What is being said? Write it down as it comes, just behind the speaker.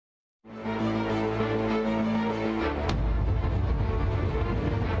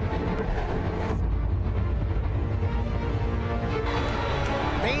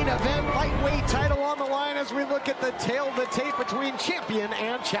line as we look at the tail of the tape between champion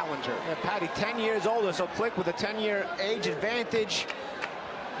and challenger. Yeah, Paty 10 years older, so Click with a 10-year age advantage.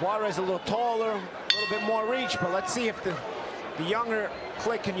 Juarez a little taller, a little bit more reach, but let's see if the younger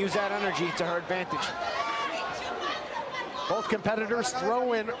Click can use that energy to her advantage. Both competitors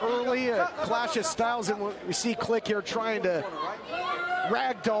throw in early, a clash of styles, and we see Click here trying to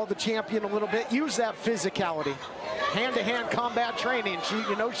ragdoll the champion a little bit, use that physicality. Hand-to-hand combat training,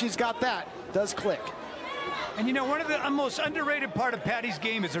 she's got that, does Click. And you know, one of the most underrated part of Paty's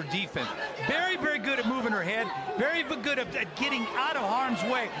game is her defense. Very, very good at moving her head, very good at getting out of harm's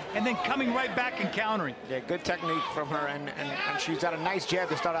way, and then coming right back and countering. Yeah, good technique from her, and she's got a nice jab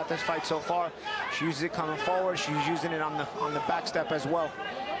to start out this fight so far. She uses it coming forward, she's using it on the back step as well.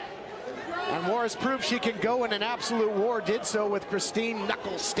 And Juarez proved she can go in an absolute war, did so with Christine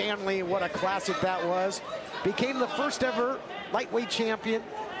Knuckle Stanley. What a classic that was. Became the first ever lightweight champion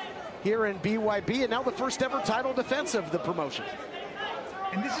here in BYB, and now the first ever title defense of the promotion.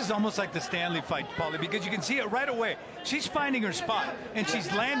 And this is almost like the Stanley fight, Paulie, because you can see it right away. She's finding her spot, and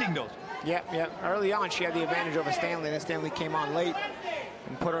she's landing those. Yeah. Early on, she had the advantage over Stanley. Then Stanley came on late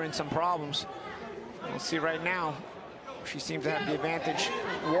and put her in some problems. We'll see right now. She seems to have the advantage,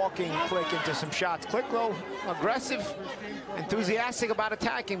 walking Click into some shots. Click, though, aggressive, enthusiastic about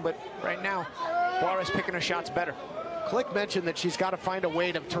attacking, but right now, Juarez picking her shots better. Click mentioned that she's got to find a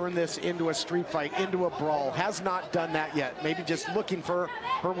way to turn this into a street fight, into a brawl. Has not done that yet. Maybe just looking for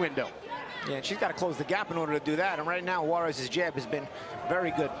her window. Yeah, and she's got to close the gap in order to do that. And right now, Juarez's jab has been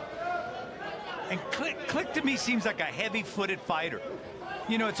very good. And Click to me seems like a heavy-footed fighter.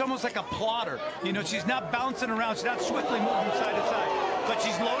 You know, it's almost like a plotter. You know, she's not bouncing around. She's not swiftly moving side to side, but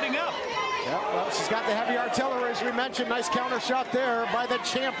she's loading up. Yep, well, she's got the heavy artillery, as we mentioned. Nice counter shot there by the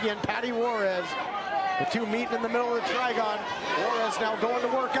champion, Paty Juarez. The two meeting in the middle of the Trigon. Juarez now going to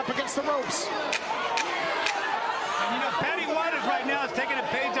work up against the ropes. And you know, Paty Juarez right now is taking a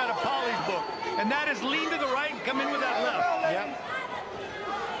page out of Paulie's book, and that is lean to the right and come in with that left. Yep.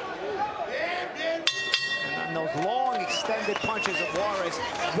 And those long extended punches of Juarez,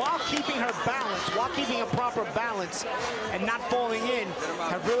 while keeping her balance, while keeping a proper balance and not falling in,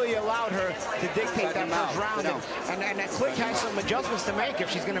 have really allowed her to dictate that first round. And that Click has some adjustments to make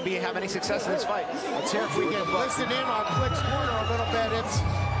if she's going to have any success in this fight. Let's hear if we can listen in on Click's corner a little bit. It's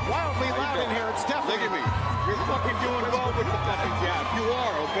wildly loud in here. It's definitely. Look at me. You're fucking doing well with the fucking jab. You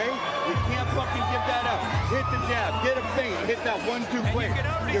are, okay? You can't fucking give that up. Hit the jab. Get a feint. Hit that 1-2 quick.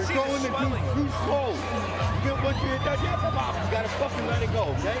 You're going to too slow. Once you hit that jab, you gotta fucking let it go,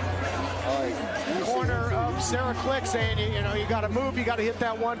 okay? All right. Corner of Sara Click saying, you know, you gotta move, you gotta hit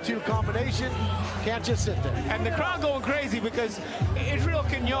that 1-2 combination. Can't just sit there. And the crowd going crazy because Israel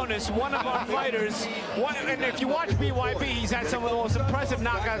Quinones, one of our fighters, and if you watch BYB, he's had some of the most impressive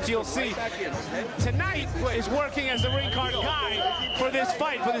knockouts you'll see. Tonight is working as the ring card guy for this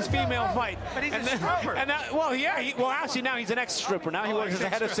fight, for this female fight. But he's a stripper. Well, yeah, well, actually now he's an ex-stripper. Now he works as a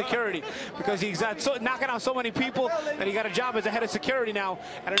head of security because he's knocking out so many people that he got a job as a head of security now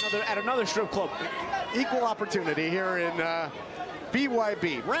at another strip club. Equal opportunity here in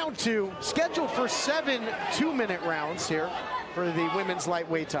BYB. Round 2, scheduled for 7 2-minute rounds here for the women's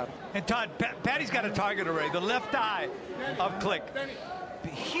lightweight title. And Todd, Paty's got a target already. The left eye of Click.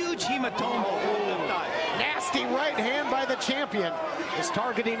 Huge hematoma over the left eye. Nasty right hand by the champion. Is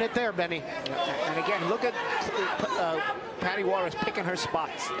targeting it there, Benny. And again, look at Paty Juarez picking her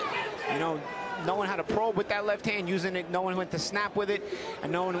spots. You know, knowing how to probe with that left hand, using it, knowing when to snap with it,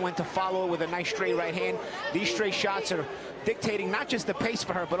 and knowing when to follow it with a nice straight right hand. These straight shots are dictating not just the pace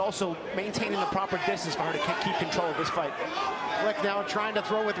for her, but also maintaining the proper distance for her to keep control of this fight. Click now trying to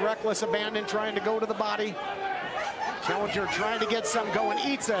throw with reckless abandon, trying to go to the body. Challenger trying to get some going,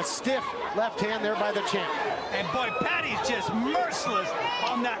 eats a stiff left hand there by the champ. And boy, Paty's just merciless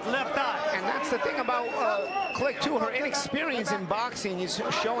on that left eye. And that's the thing about Click too, her inexperience in boxing is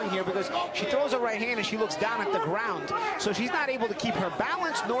showing here because she throws her right hand and she looks down at the ground. So she's not able to keep her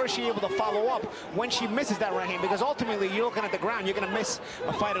balance, nor is she able to follow up when she misses that right hand, because ultimately you're looking at the ground, you're gonna miss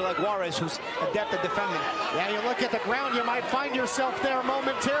a fighter like Juarez who's adept at defending. Yeah, you look at the ground, you might find yourself there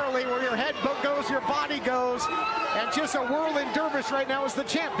momentarily where your head goes, your body goes, and just a whirling dervish right now is the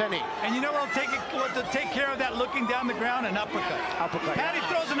champ, Benny. And you know what'll take care of that looking down the ground? An uppercut. Paty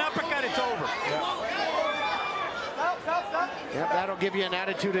throws an uppercut, it's over. Yep, that'll give you an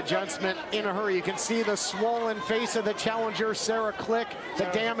attitude adjustment in a hurry. You can see the swollen face of the challenger, Sara Click, the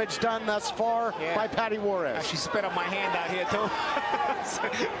damage done thus far by Paty Juarez. She spit up my hand out here,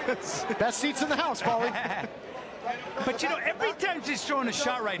 too. Best seats in the house, Paulie. But you know, every time she's throwing a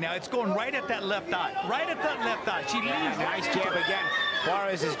shot right now, it's going right at that left eye. Right at that left eye. She leans nice jab again.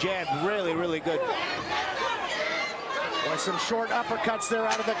 Juarez's jab, really, really good. With some short uppercuts there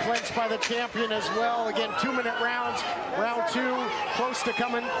out of the clinch by the champion as well. Again, 2-minute rounds. Round 2, close to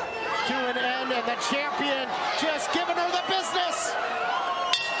coming to an end, and the champion just giving her the business.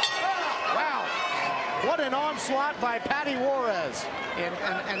 Wow, what an onslaught by Paty Juarez.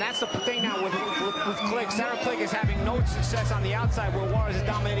 And that's the thing now with Klick. Sara Klick is having no success on the outside where Juarez is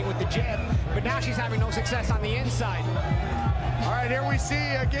dominating with the jab, but now she's having no success on the inside. All right, here we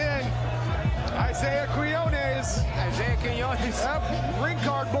see again Isaiah Quinones. Isaiah Quinones. Yep, ring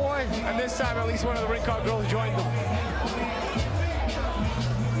card boy. And this time at least one of the ring card girls joined them.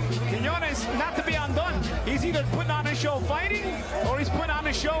 Quinones, not to be undone. He's either putting on a show fighting or he's putting on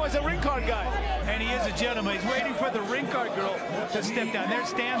a show as a ring card guy. And he is a gentleman. He's waiting for the ring card girl to step down. There's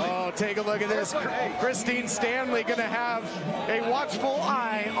Stanley. Oh, take a look at this. Christine Stanley going to have a watchful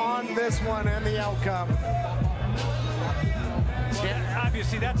eye on this one and the outcome.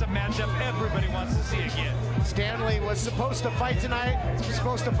 Obviously, that's a matchup everybody wants to see again. Stanley was supposed to fight tonight. She's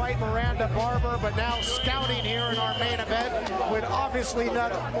supposed to fight Miranda Barber, but now scouting here in our main event would obviously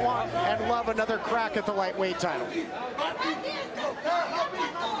not want and love another crack at the lightweight title.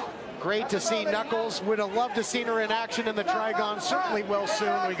 Great to see Knuckles. Would have loved to seen her in action in the Trigon. Certainly will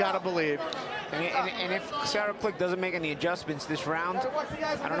soon, we gotta believe. And if Sara Klick doesn't make any adjustments this round,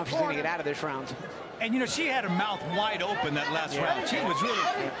 I don't know if she's gonna get out of this round. And you know, she had her mouth wide open that last round. She was really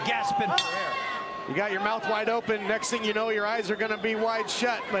gasping for air. You got your mouth wide open. Next thing you know, your eyes are going to be wide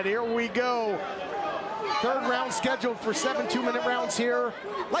shut. But here we go. Third round scheduled for 7 2-minute rounds here.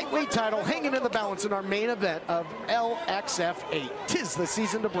 Lightweight title hanging in the balance in our main event of LXF8. 'Tis the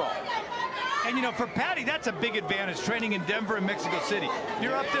season to brawl. And you know, for Paty, that's a big advantage, training in Denver and Mexico City.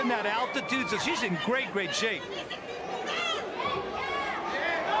 You're up in that altitude, so she's in great, great shape.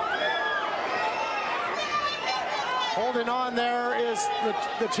 Holding on there is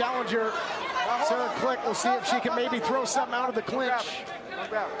the challenger, Sara Klick. We'll see if she can maybe throw something out of the clinch.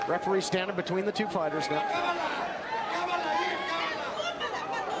 Referee standing between the two fighters now.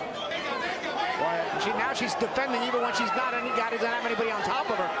 Now she's defending even when she's not doesn't have anybody on top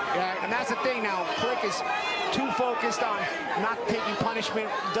of her. Yeah, and that's the thing now. Klick is too focused on not taking punishment,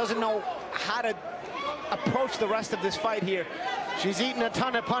 doesn't know how to approach the rest of this fight here. She's eating a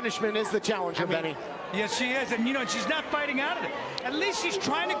ton of punishment, is the challenger, Benny. Yes, she is, and you know, she's not fighting out of it. At least she's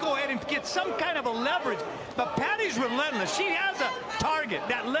trying to go ahead and get some kind of a leverage. But Paty's relentless. She has a target,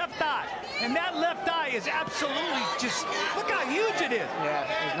 that left eye. And that left eye is absolutely just, look how huge it is. Yeah,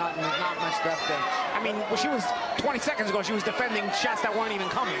 there's not much left there. I mean, well, she was 20 seconds ago, she was defending shots that weren't even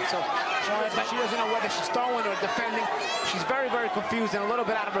coming. So she doesn't know whether she's throwing or defending. She's very, very confused and a little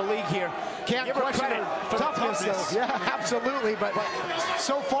bit out of her league here. Can't question her toughness, though. Yeah, absolutely. But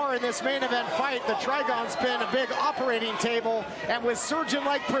so far in this main event fight, the Trigon's been a big operating table, and with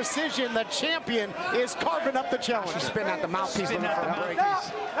surgeon-like precision, the champion is carving up the challenge. She's spinning out the mouthpiece.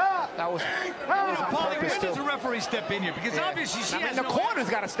 That was Paulie, when does the referee step in here? Because obviously she has the corner's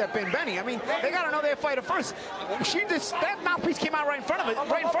got to step in, Benny. I mean, they got to know their fighter first. That mouthpiece came out right in front of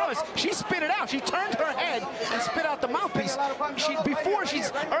us. She spit it out. She turned her head and spit out the mouthpiece.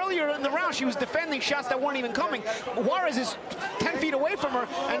 Earlier in the round, she was defending shots that weren't even coming. Juarez is 10 feet away from her,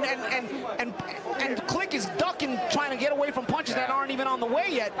 and Klick is ducking, trying to get away from punches that aren't even on the way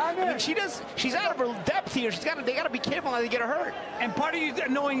yet. I mean, she's out of her depth here. They got to be careful not to get her hurt. And part of you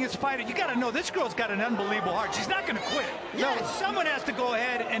knowing this fighter, you got to know this girl's got an unbelievable heart. She's not going to quit. No, someone has to go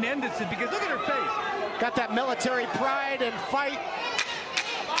ahead and end this because look at her face. Got that military pride and fight.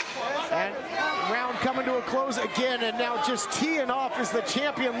 And round coming to a close again, and now just teeing off is the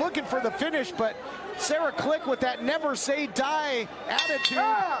champion, looking for the finish, but Sara Klick with that never say die attitude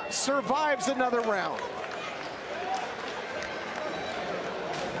survives another round.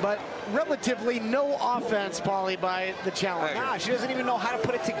 But relatively no offense, Paulie, by the challenger. Nah, she doesn't even know how to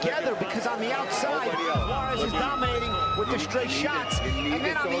put it together because on the outside, Juarez is dominating with the straight shots. And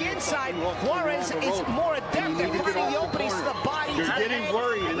then on the inside, Juarez is more adept at finding the openings to the body. You're getting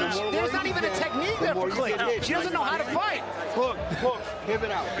worried. There's not even a technique there for Klick. She doesn't know how to fight. Look, pivot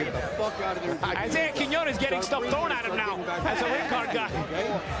out. Get the fuck out of there. Isaiah Quinones getting stuff thrown at him now as a ring card guy.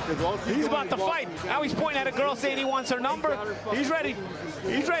 He's about to fight. Now he's pointing at a girl saying he wants her number. He's ready.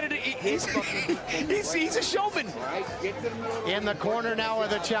 He's ready to. He's a showman. In the corner now are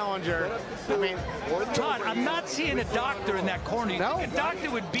the challenger. I mean, Todd, I'm not seeing a doctor in that corner. No. A doctor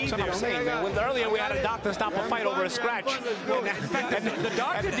would be That's what there. I'm saying, man. Earlier we had a doctor stop a fight over a scratch. And the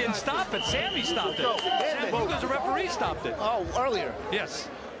doctor didn't stop it. Sammy stopped it. Because the referee stopped it. Oh, earlier. Yes.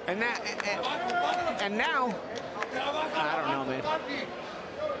 And now, I don't know, man.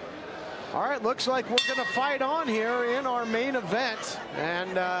 All right, looks like we're going to fight on here in our main event.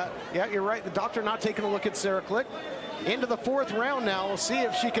 And yeah, you're right. The doctor not taking a look at Sara Klick. Into the 4th round now. We'll see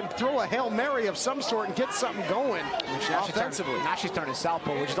if she can throw a Hail Mary of some sort and get something going offensively. Now she's turning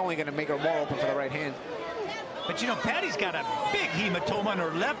southpaw, which is only going to make her more open for the right hand. But you know, Paty's got a big hematoma on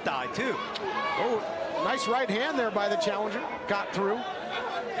her left eye too. Oh, nice right hand there by the challenger. Got through.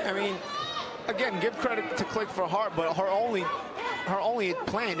 I mean, again, give credit to Klick for her, but her only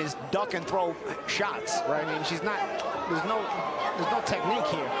plan is duck and throw shots. Right? I mean, she's not. There's no technique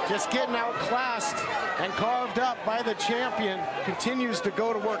here. Just getting outclassed and carved up by the champion. Continues to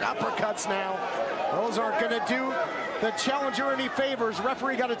go to work. Uppercuts now. Those aren't going to do the challenger any favors.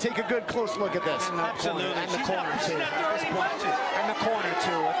 Referee got to take a good close look at this. Absolutely. And the corner too. And the corner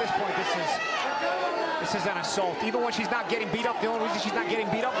too. At this point, this is an assault. Even when she's not getting beat up, the only reason she's not getting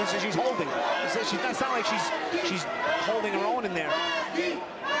beat up is that she's holding. It's not like she's holding her own in there.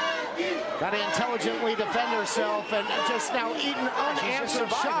 Got to intelligently defend herself and just now eating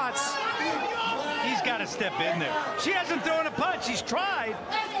unanswered shots. He's got to step in there. She hasn't thrown a punch. She's tried.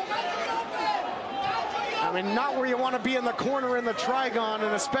 I mean, not where you want to be in the corner in the Trigon,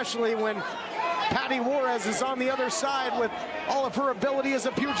 and especially when Paty Juarez is on the other side with all of her ability as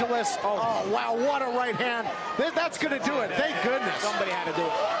a pugilist. Oh wow, what a right hand. That's going to do it. Thank goodness. Somebody had to do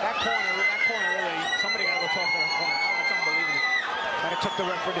it. That corner really, somebody got to go talk to her corner. Oh, that's unbelievable. That it took the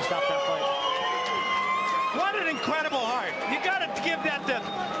referee to stop that fight. What an incredible heart. You got to give that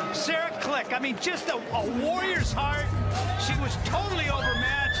to Sara Klick. I mean, just a warrior's heart. She was totally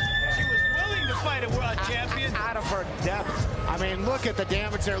overmatched. She was willing to fight a world champion. Out of her depth. I mean, look at the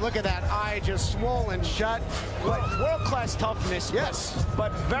damage there. Look at that eye just swollen shut. World-class toughness. Yes.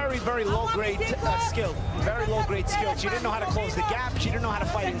 But very, very low-grade skill. Very low-grade skill. She didn't know how to close the gap. She didn't know how to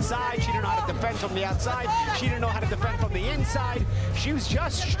fight inside. She didn't know how to defend from the outside. She didn't know how to defend from the inside. She was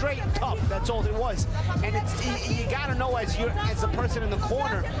just straight tough. That's all it was. And you got to know as the person in the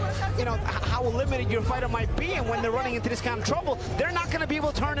corner, you know, how limited your fighter might be. And when they're running into this kind of trouble, they're not going to be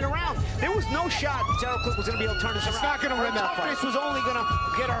able to turn it around. There was no shot Sara Klick was going to be able to turn this around. She's not going to win that fight. This was only going to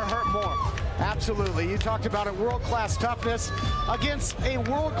get her hurt more. Absolutely. You talked about it, world-class toughness against a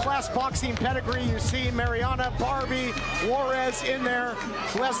world-class boxing pedigree. You see Mariana Barbie Juarez in there,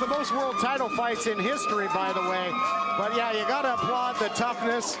 who has the most world title fights in history, by the way. But yeah, you got to applaud the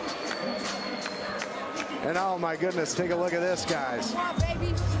toughness. And oh my goodness, take a look at this, guys. Come on, baby.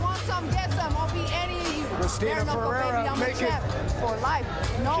 You want some, get some. I'll be any of you. Christina Ferreira baby, I'm a champ for life.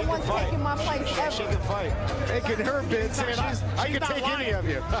 No one's taking my place ever. She can fight. Making her bid, saying I can take lying. any of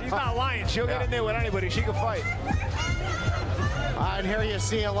you. She's not lying. She'll get in there with anybody. She can fight. And here you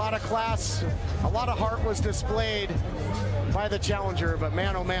see a lot of class, a lot of heart was displayed by the challenger. But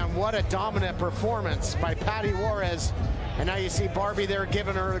man, oh man, what a dominant performance by Paty Juarez. And now you see Barbie there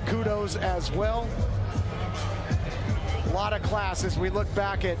giving her kudos as well. A lot of class as we look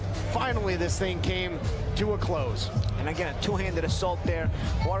back at finally this thing came to a close. And again, a two-handed assault there.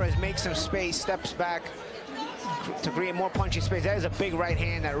 Juarez makes some space, steps back to create more punchy space. That is a big right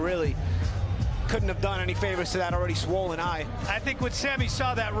hand that really couldn't have done any favors to that already swollen eye. I think when Sammy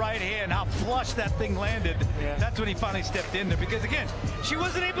saw that right hand, how flush that thing landed, that's when he finally stepped in there. Because again, she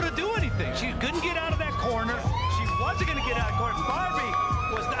wasn't able to do anything. She couldn't get out of that corner. She wasn't going to get out of the corner. Barbie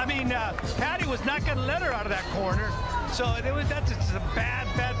was, Paty was not going to let her out of that corner. So that's a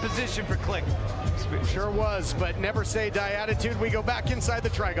bad position for Klick. Sure was, but never say die attitude. We go back inside the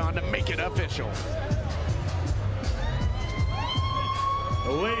Trigon to make it official.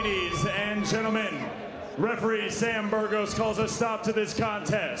 Ladies and gentlemen, referee Sam Burgos calls a stop to this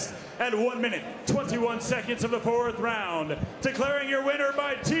contest at 1 minute, 21 seconds of the 4th round, declaring your winner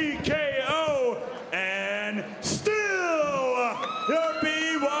by TKO.